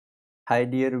Hi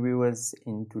dear viewers,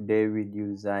 in today's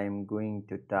videos I am going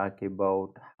to talk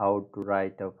about how to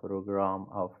write a program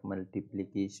of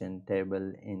multiplication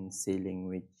table in C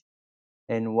language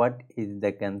and what is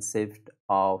the concept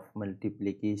of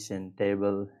multiplication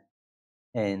table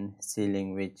in C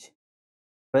language.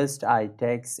 First I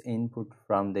take input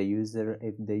from the user.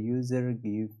 If the user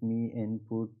gives me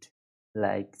input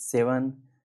like 7,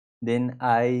 then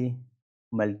I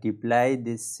multiply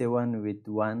this 7 with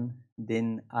 1,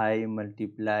 then I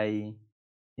multiply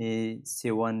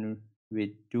 7 with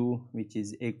 2 which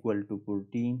is equal to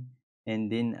 14,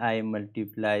 and then I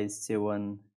multiply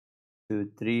 7 to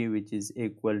 3 which is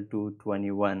equal to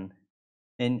 21,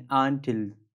 and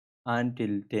until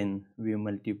 10 we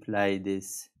multiply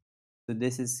this. So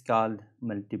this is called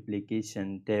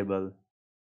multiplication table.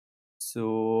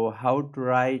 So how to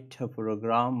write a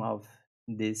program of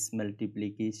this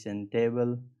multiplication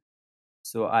table?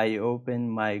 So I open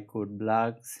my code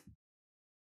blocks.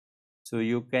 So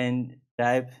you can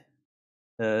type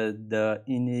the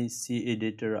any C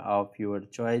editor of your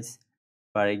choice.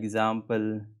 For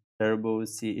example, Turbo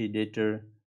C editor,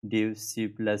 Div C++,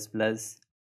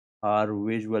 or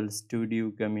Visual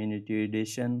Studio Community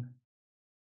Edition,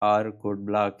 or code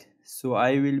block. So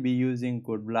I will be using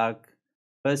code block.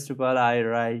 First of all,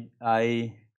 I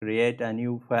create a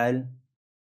new file.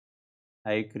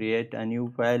 I create a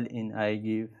new file and I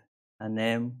give a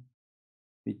name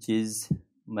which is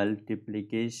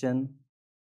multiplication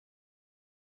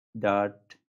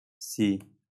dot c,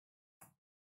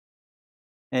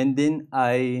 and then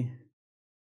I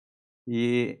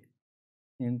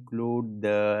include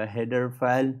the header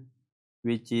file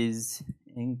which is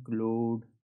include.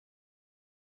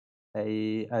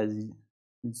 I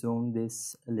zoom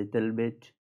this a little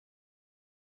bit,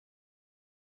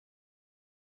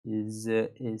 is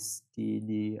stdio.h,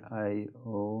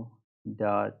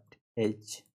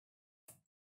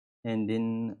 and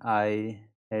then I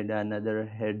add another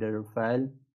header file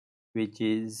which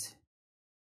is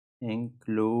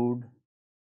include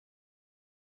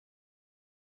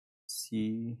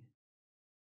cidh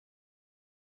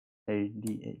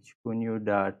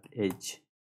kunyu.h,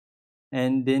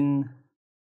 and then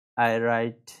I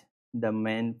write the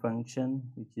main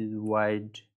function which is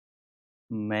void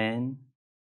main,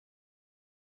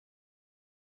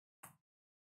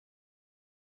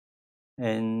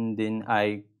 and then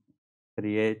I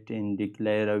create and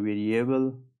declare a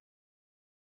variable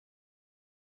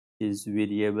is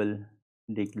variable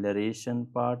declaration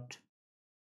part.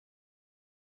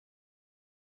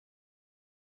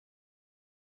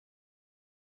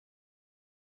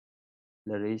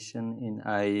 Declaration, and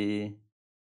I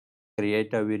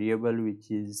create a variable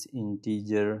which is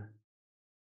integer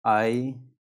I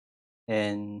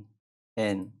and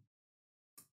n,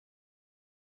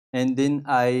 and then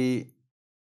I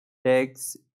take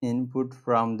input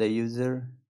from the user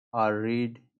or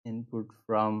read input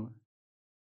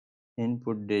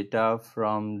data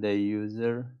from the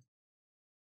user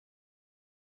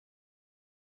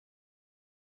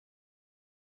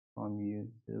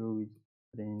which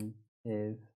print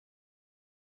f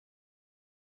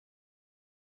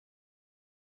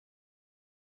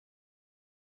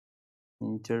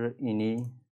enter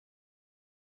any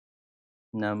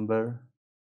number,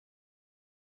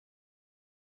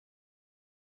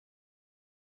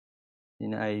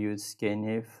 then I use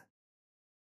scanf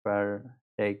for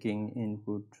taking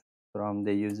input from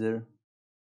the user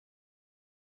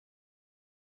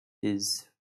is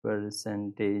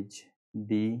percentage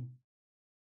d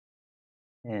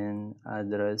and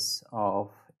address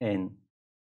of n.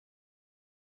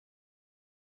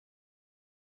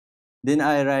 Then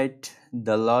I write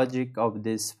the logic of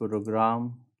this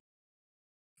program.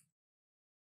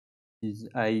 Is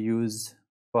I use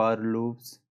for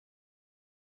loops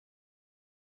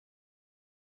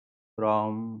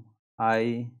from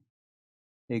I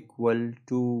equal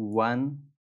to 1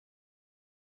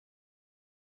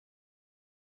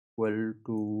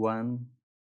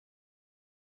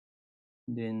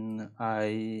 then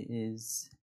I is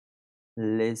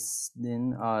less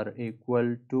than or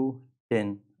equal to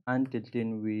 10. Until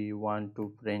 10 we want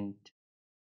to print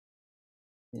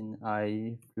in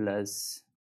I plus,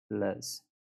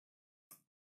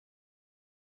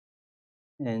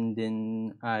 and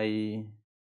then I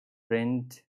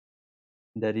print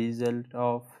the result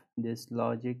of this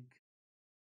logic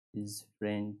is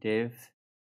printf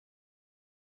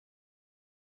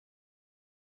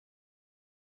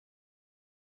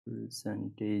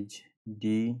percentage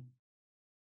d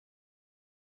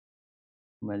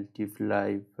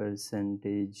multiply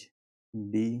percentage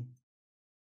d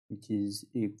which is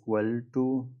equal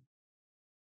to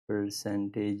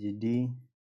percentage d,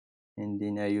 and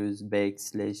then I use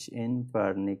backslash n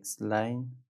for next line,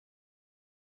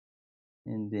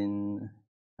 and then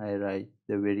I write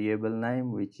the variable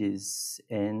name, which is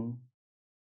n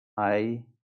I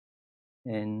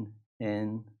n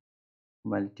n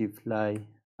multiply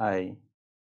I.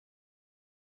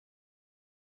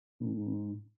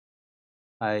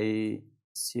 I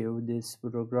save this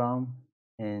program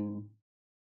and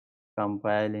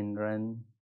compile and run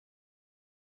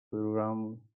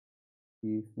program.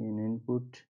 Give an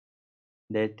input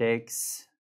that takes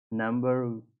number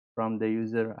from the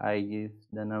user. I give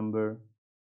the number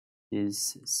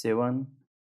is 7,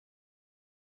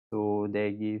 so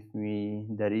they give me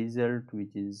the result,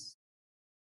 which is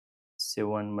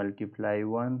 7 multiply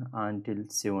 1 until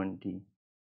 70.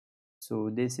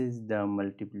 So this is the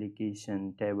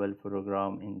multiplication table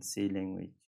program in C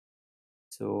language.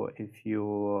 So if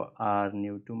you are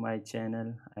new to my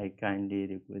channel, I kindly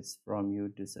request from you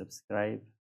to subscribe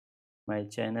my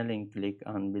channel and click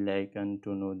on bell icon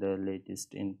to know the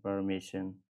latest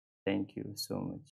information. Thank you so much.